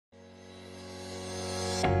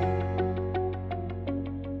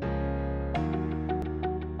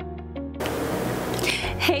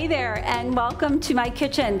Hey there, and welcome to my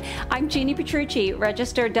kitchen. I'm Jeanne Petrucci,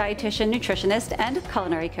 registered dietitian, nutritionist, and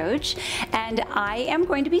culinary coach, and I am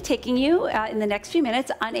going to be taking you in the next few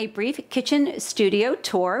minutes on a brief kitchen studio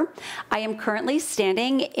tour. I am currently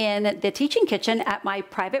standing in the teaching kitchen at my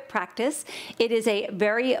private practice. It is a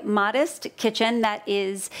very modest kitchen that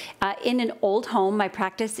is in an old home. My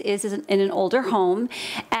practice is in an older home,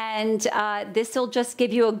 and this will just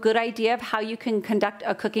give you a good idea of how you can conduct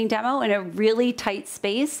a cooking demo in a really tight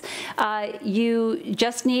space. You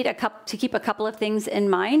just need to keep a couple of things in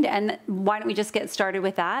mind, and why don't we just get started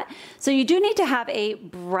with that? So you do need to have a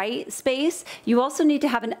bright space. You also need to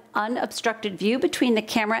have an unobstructed view between the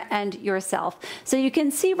camera and yourself. So you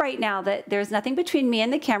can see right now that there's nothing between me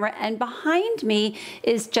and the camera, and behind me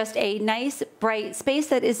is just a nice bright space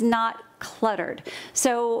that is not cluttered.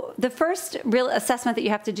 So the first real assessment that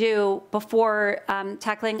you have to do before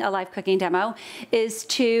tackling a live cooking demo is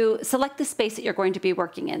to select the space that you're going to be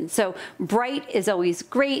working in. So bright is always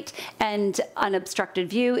great, and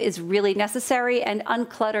unobstructed view is really necessary, and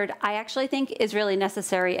uncluttered I actually think is really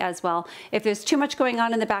necessary as well. If there's too much going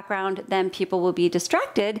on in the background, then people will be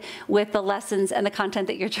distracted with the lessons and the content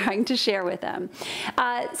that you're trying to share with them.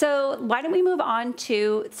 So why don't we move on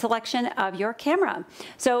to selection of your camera.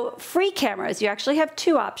 So free cameras, you actually have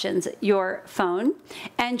two options: your phone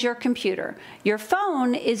and your computer. Your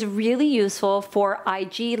phone is really useful for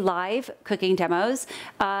IG live cooking demos.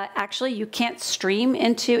 Actually, you can't stream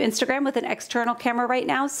into Instagram with an external camera right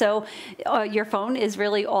now, so your phone is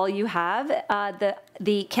really all you have.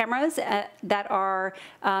 The cameras that are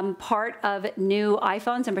part of new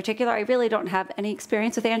iPhones in particular, I really don't have any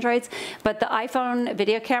experience with Androids, but the iPhone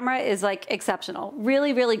video camera is like exceptional.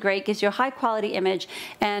 Really, really great, gives you a high quality image,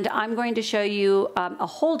 and I'm going to show you a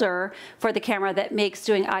holder for the camera that makes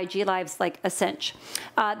doing IG lives like a cinch.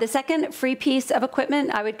 The second free piece of equipment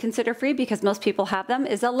I would consider free, because most people have them,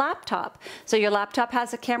 is a laptop. So your laptop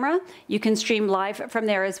has a camera. You can stream live from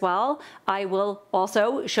there as well. I will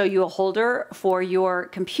also show you a holder for your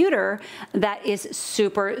computer that is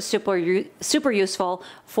super useful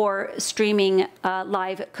for streaming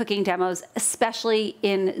live cooking demos, especially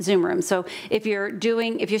in Zoom rooms. So if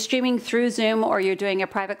you're streaming through Zoom, or you're doing a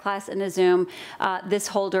private class in a Zoom, this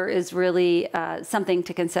holder is really something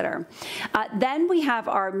to consider. Then we have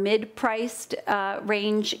our mid-priced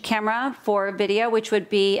range camera for video, which would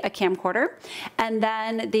be a camcorder, and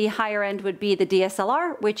then the higher end would be the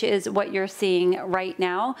DSLR, which is what you're seeing right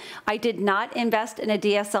now. I did not invest in a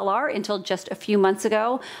DSLR until just a few months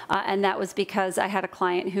ago, and that was because I had a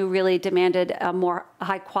client who really demanded a more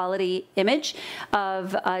high quality image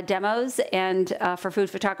of demos and for food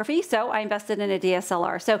photography, so I invested in a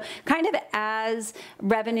DSLR. So kind of as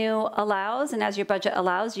revenue allows and as your budget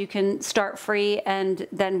allows, you can start free and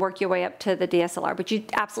then work your way up to the DSLR, but you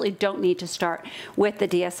absolutely don't need to start with the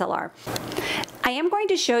DSLR. I am going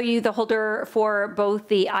to show you the holder for both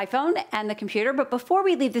the iPhone and the computer, but before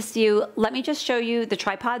we leave this view, let me just show you the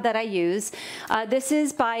tripod that I use. This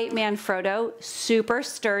is by Manfrotto, super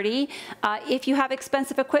sturdy. If you have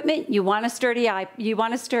expensive equipment, you want a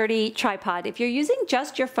sturdy tripod. If you're using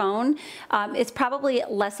just your phone, it's probably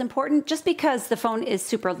less important, just because the phone is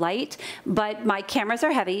super light, but my cameras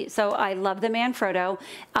are heavy, so I love the Manfrotto.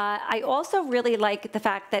 I also really like the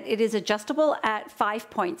fact that it is adjustable at 5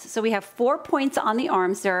 points. So we have 4 points on the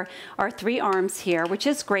arms. There are 3 arms here, which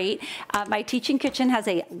is great. My teaching kitchen has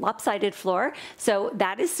a lopsided floor, so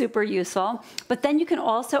that is super useful. But then you can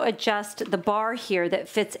also adjust the bar here that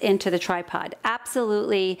fits into the tripod.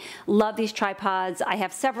 Absolutely love these tripods. I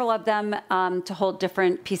have several of them to hold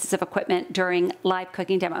different pieces of equipment during live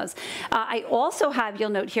cooking demos. I also have, you'll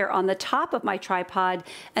note here on the top of my tripod,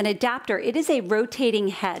 an adapter. It is a rotating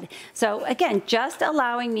head. So again, just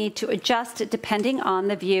allowing me to adjust depending on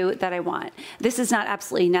the view that I want. This is not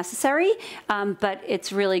absolutely necessary, but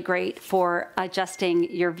it's really great for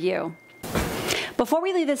adjusting your view. Before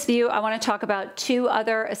we leave this view, I want to talk about 2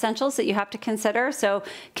 other essentials that you have to consider. So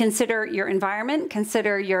consider your environment,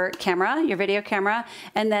 consider your camera, your video camera,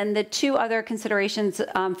 and then the 2 other considerations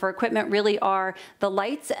for equipment really are the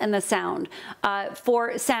lights and the sound.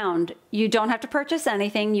 For sound, you don't have to purchase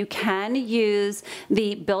anything. You can use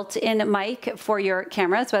the built-in mic for your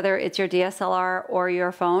cameras, whether it's your DSLR or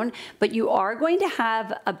your phone, but you are going to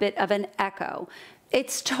have a bit of an echo.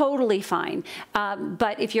 It's totally fine.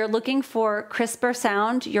 But if you're looking for crisper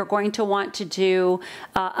sound, you're going to want to do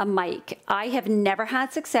a mic. I have never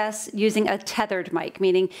had success using a tethered mic,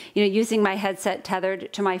 meaning, using my headset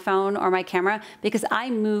tethered to my phone or my camera, because I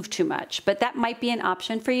move too much. But that might be an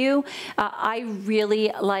option for you. I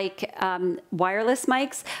really like wireless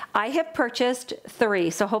mics. I have purchased 3,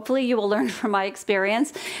 so hopefully you will learn from my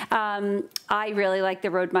experience. I really like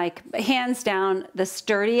the Rode mic, hands down the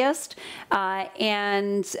sturdiest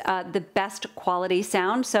and the best quality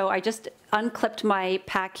sound. So I just unclipped my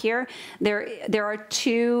pack here. There are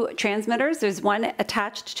 2 transmitters. There's one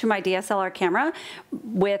attached to my DSLR camera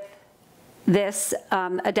with this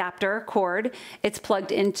adapter cord. It's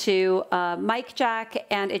plugged into a mic jack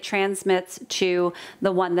and it transmits to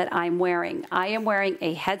the one that I'm wearing. I am wearing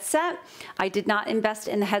a headset. I did not invest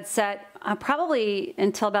in the headset probably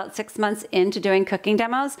until about 6 months into doing cooking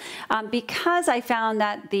demos, because I found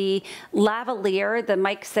that the lavalier, the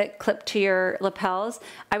mics that clip to your lapels,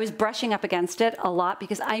 I was brushing up against it a lot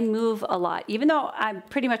because I move a lot. Even though I'm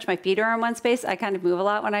pretty much my feet are in one space, I kind of move a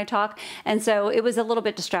lot when I talk. And so it was a little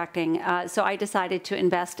bit distracting. So I decided to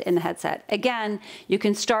invest in the headset. Again, you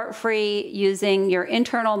can start free using your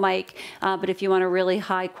internal mic, but if you want a really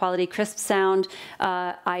high quality crisp sound,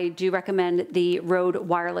 I do recommend the Rode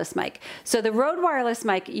wireless mic. So the Rode wireless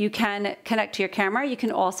mic, you can connect to your camera. You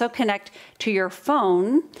can also connect to your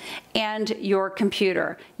phone and your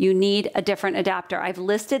computer. You need a different adapter. I've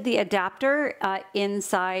listed the adapter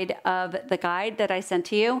inside of the guide that I sent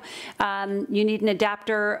to you. You need an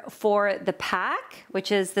adapter for the pack,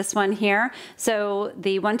 which is this one here. So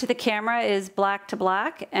the one to the camera is black to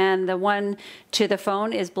black, and the one to the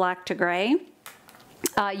phone is black to gray.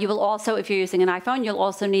 You will also, if you're using an iPhone, you'll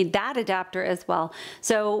also need that adapter as well.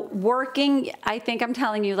 So working, I think I'm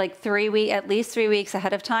telling you, like at least 3 weeks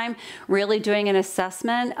ahead of time, really doing an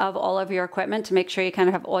assessment of all of your equipment to make sure you kind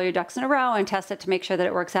of have all your ducks in a row and test it to make sure that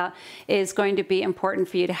it works out, is going to be important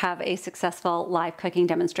for you to have a successful live cooking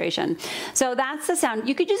demonstration. So that's the sound.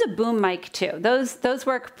 You could use a boom mic too. Those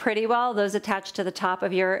work pretty well. Those attach to the top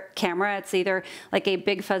of your camera. It's either like a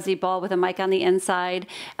big fuzzy ball with a mic on the inside,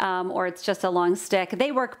 or it's just a long stick.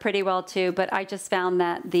 They work pretty well too, but I just found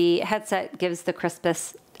that the headset gives the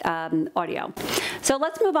crispest audio. So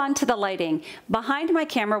let's move on to the lighting. Behind my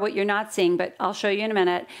camera, what you're not seeing, but I'll show you in a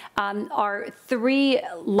minute, are 3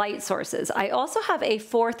 light sources. I also have a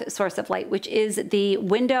 4th source of light, which is the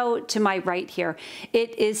window to my right here.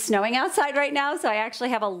 It is snowing outside right now, so I actually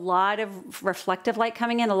have a lot of reflective light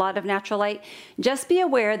coming in, a lot of natural light. Just be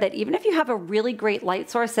aware that even if you have a really great light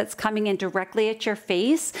source that's coming in directly at your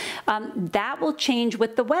face, that will change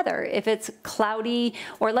with the weather. If it's cloudy,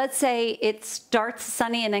 or let's say it starts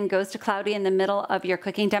sunny and then goes to cloudy in the middle of your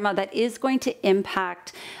cooking demo, that is going to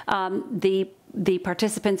impact the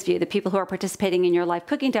participants' view, the people who are participating in your live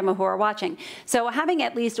cooking demo who are watching. So having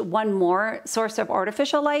at least one more source of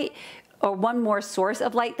artificial light, or one more source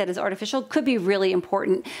of light that is artificial, could be really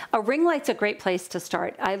important. A ring light's a great place to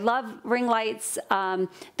start. I love ring lights.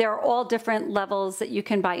 There are all different levels that you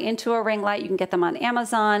can buy into a ring light. You can get them on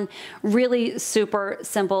Amazon. Really super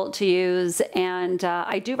simple to use. And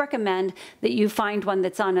I do recommend that you find one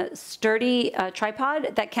that's on a sturdy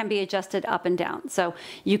tripod that can be adjusted up and down. So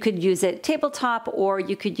you could use it tabletop, or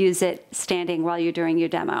you could use it standing while you're doing your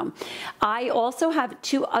demo. I also have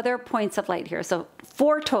 2 other points of light here. So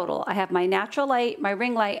 4 total. I have my natural light, my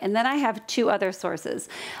ring light, and then I have 2 other sources.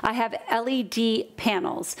 I have LED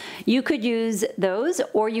panels. You could use those,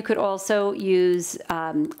 or you could also use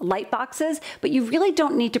light boxes, but you really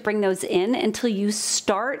don't need to bring those in until you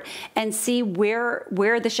start and see where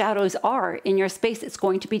the shadows are in your space. It's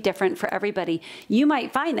going to be different for everybody. You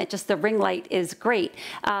might find that just the ring light is great,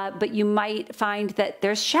 but you might find that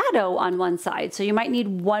there's shadow on one side, so you might need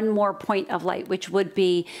one more point of light, which would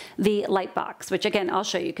be the light box, which again, I'll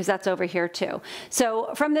show you because that's over here too.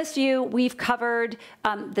 So from this view, we've covered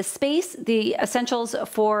the space, the essentials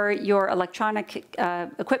for your electronic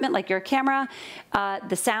equipment like your camera,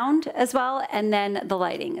 the sound as well, and then the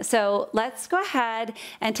lighting. So let's go ahead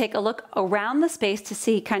and take a look around the space to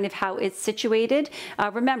see kind of how it's situated.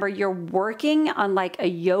 Remember, you're working on like a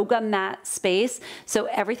yoga mat space. So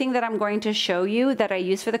everything that I'm going to show you that I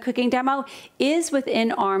use for the cooking demo is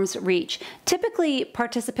within arm's reach. Typically,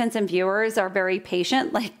 participants and viewers are very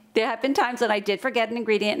patient. Like, there have been times when I did forget an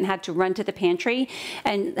ingredient and had to run to the pantry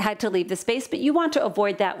and had to leave the space, but you want to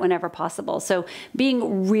avoid that whenever possible. So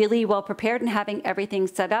being really well prepared and having everything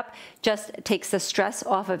set up just takes the stress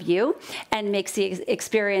off of you and makes the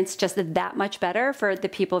experience just that much better for the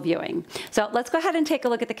people viewing. So let's go ahead and take a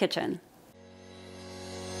look at the kitchen.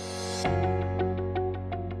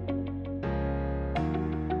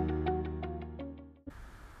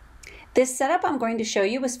 This setup I'm going to show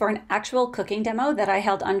you was for an actual cooking demo that I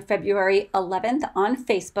held on February 11th on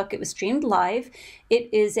Facebook. It was streamed live. It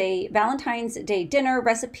is a Valentine's Day dinner,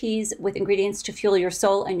 recipes with ingredients to fuel your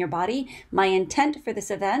soul and your body. My intent for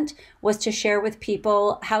this event was to share with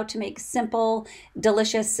people how to make simple,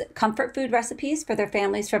 delicious comfort food recipes for their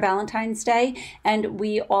families for Valentine's Day. And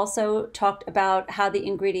we also talked about how the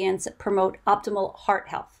ingredients promote optimal heart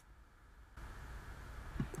health.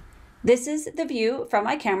 This is the view from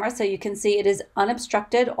my camera, so you can see it is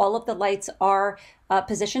unobstructed. All of the lights are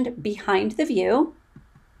positioned behind the view.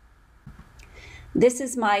 This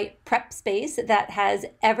is my prep space that has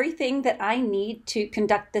everything that I need to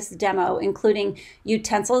conduct this demo, including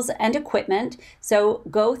utensils and equipment. So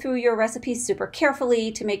go through your recipes super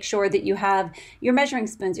carefully to make sure that you have your measuring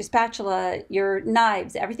spoons, your spatula, your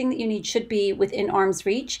knives, everything that you need should be within arm's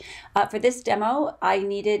reach. For this demo, I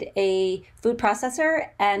needed a food processor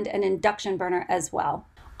and an induction burner as well.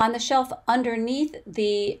 On the shelf underneath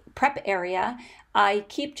the prep area, I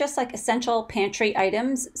keep just like essential pantry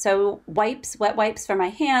items. So wipes, wet wipes for my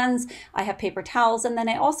hands. I have paper towels. And then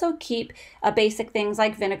I also keep basic things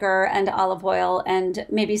like vinegar and olive oil and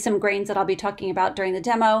maybe some grains that I'll be talking about during the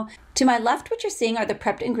demo. To my left, what you're seeing are the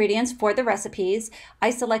prepped ingredients for the recipes. I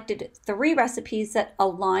selected 3 recipes that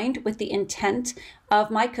aligned with the intent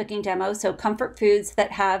of my cooking demo. So comfort foods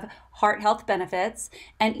that have heart health benefits.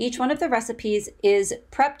 And each one of the recipes is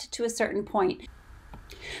prepped to a certain point.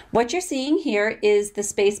 What you're seeing here is the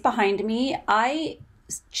space behind me. I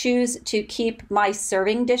choose to keep my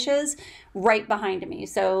serving dishes right behind me.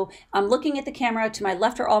 So I'm looking at the camera. To my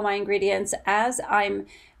left are all my ingredients. As I'm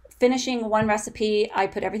finishing one recipe, I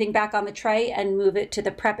put everything back on the tray and move it to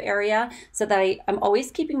the prep area so that I'm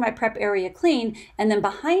always keeping my prep area clean. And then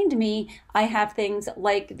behind me, I have things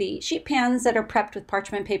like the sheet pans that are prepped with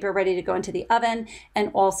parchment paper ready to go into the oven,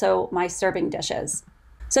 and also my serving dishes.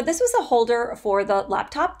 So this was a holder for the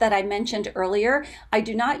laptop that I mentioned earlier. I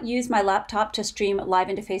do not use my laptop to stream live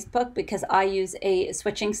into Facebook because I use a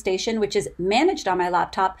switching station, which is managed on my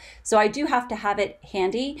laptop. So I do have to have it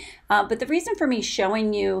handy. But the reason for me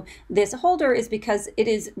showing you this holder is because it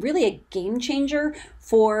is really a game changer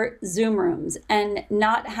for Zoom rooms and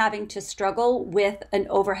not having to struggle with an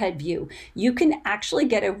overhead view. You can actually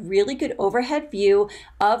get a really good overhead view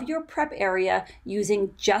of your prep area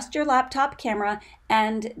using just your laptop camera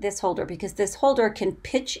and this holder, because this holder can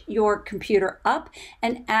pitch your computer up,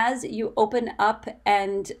 and as you open up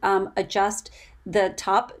and adjust the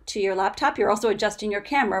top to your laptop, you're also adjusting your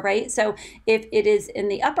camera, right? So if it is in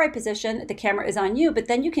the upright position, the camera is on you, but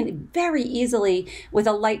then you can very easily, with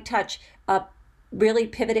a light touch, really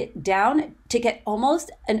pivot it down to get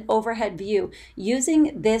almost an overhead view.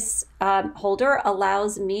 Using this holder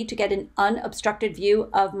allows me to get an unobstructed view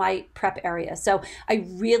of my prep area. So I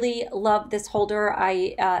really love this holder.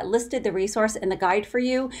 I listed the resource in the guide for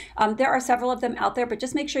you. There are several of them out there, but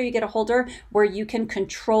just make sure you get a holder where you can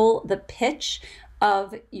control the pitch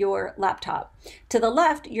of your laptop. To the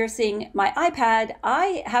left, you're seeing my iPad.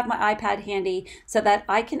 I have my iPad handy so that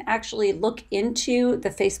I can actually look into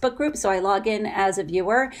the Facebook group. So I log in as a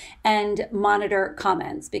viewer and monitor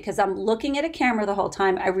comments because I'm looking at a camera the whole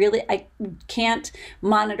time. I can't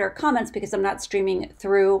monitor comments because I'm not streaming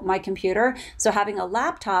through my computer. So having a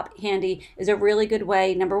laptop handy is a really good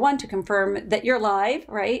way, number one, to confirm that you're live,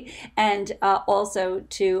 right? And also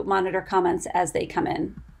to monitor comments as they come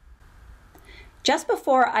in. Just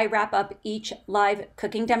before I wrap up each live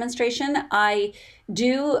cooking demonstration, I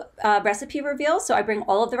do recipe reveal. So I bring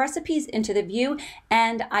all of the recipes into the view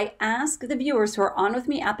and I ask the viewers who are on with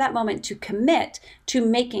me at that moment to commit to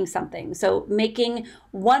making something. So making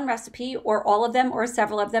one recipe or all of them or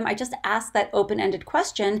several of them. I just ask that open-ended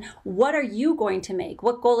question, what are you going to make?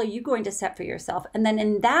 What goal are you going to set for yourself? And then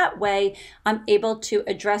in that way, I'm able to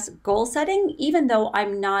address goal setting, even though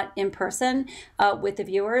I'm not in person with the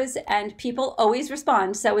viewers, and people always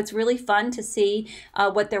respond. So it's really fun to see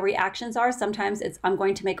what their reactions are. Sometimes it's I'm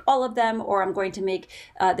going to make all of them, or I'm going to make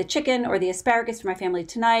the chicken or the asparagus for my family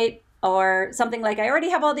tonight, or something like I already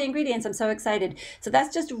have all the ingredients, I'm so excited. So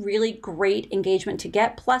that's just really great engagement to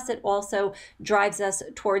get. Plus it also drives us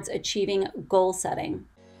towards achieving goal setting.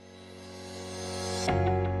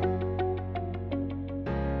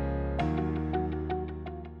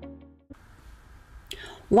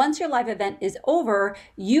 Once your live event is over,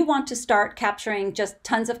 you want to start capturing just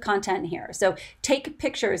tons of content here. So take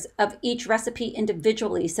pictures of each recipe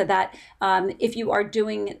individually so that if you are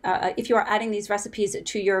adding these recipes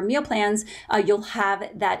to your meal plans, you'll have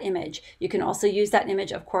that image. You can also use that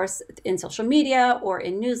image, of course, in social media or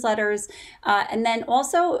in newsletters. And then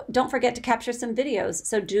also don't forget to capture some videos.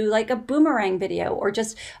 So do like a boomerang video or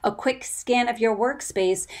just a quick scan of your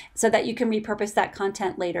workspace so that you can repurpose that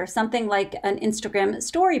content later. Something like an Instagram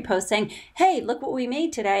story post saying, hey, look what we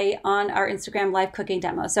made today on our Instagram live cooking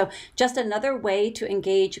demo. So just another way to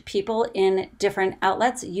engage people in different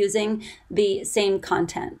outlets using the same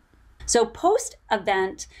content. So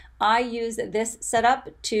post-event, I use this setup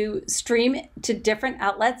to stream to different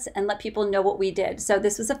outlets and let people know what we did. So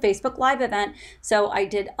this was a Facebook Live event. So I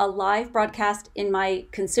did a live broadcast in my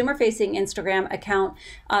consumer-facing Instagram account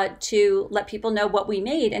to let people know what we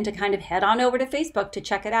made and to kind of head on over to Facebook to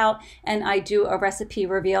check it out. And I do a recipe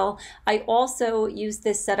reveal. I also use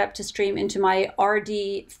this setup to stream into my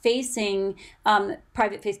RD-facing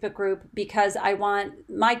private Facebook group because I want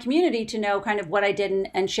my community to know kind of what I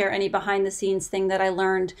did and share any behind-the-scenes thing that I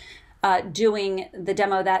learned doing the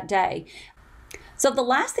demo that day. So the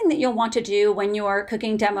last thing that you'll want to do when your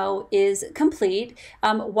cooking demo is complete,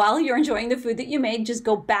 while you're enjoying the food that you made, just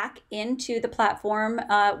go back into the platform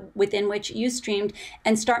within which you streamed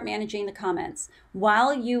and start managing the comments.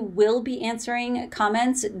 While you will be answering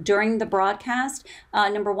comments during the broadcast,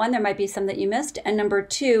 number one, there might be some that you missed, and number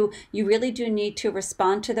two, you really do need to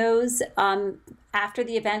respond to those after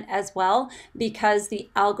the event as well, because the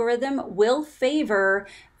algorithm will favor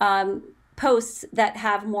posts that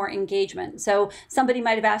have more engagement. So somebody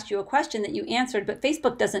might have asked you a question that you answered, but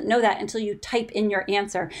Facebook doesn't know that until you type in your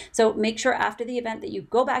answer. So make sure after the event that you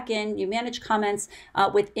go back in, you manage comments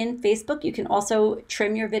within Facebook. You can also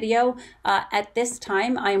trim your video. At this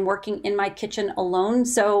time, I'm working in my kitchen alone.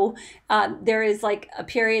 So there is like a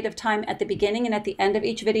period of time at the beginning and at the end of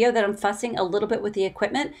each video that I'm fussing a little bit with the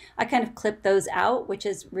equipment. I kind of clip those out, which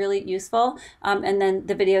is really useful. And then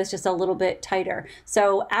the video is just a little bit tighter.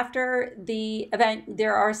 So after the event,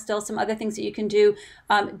 there are still some other things that you can do.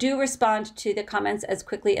 Do respond to the comments as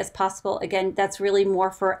quickly as possible. Again, that's really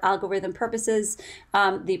more for algorithm purposes.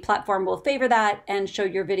 The platform will favor that and show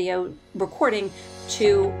your video recording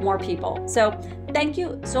to more people. So thank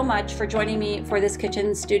you so much for joining me for this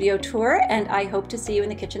kitchen studio tour, and I hope to see you in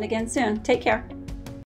the kitchen again soon. Take care.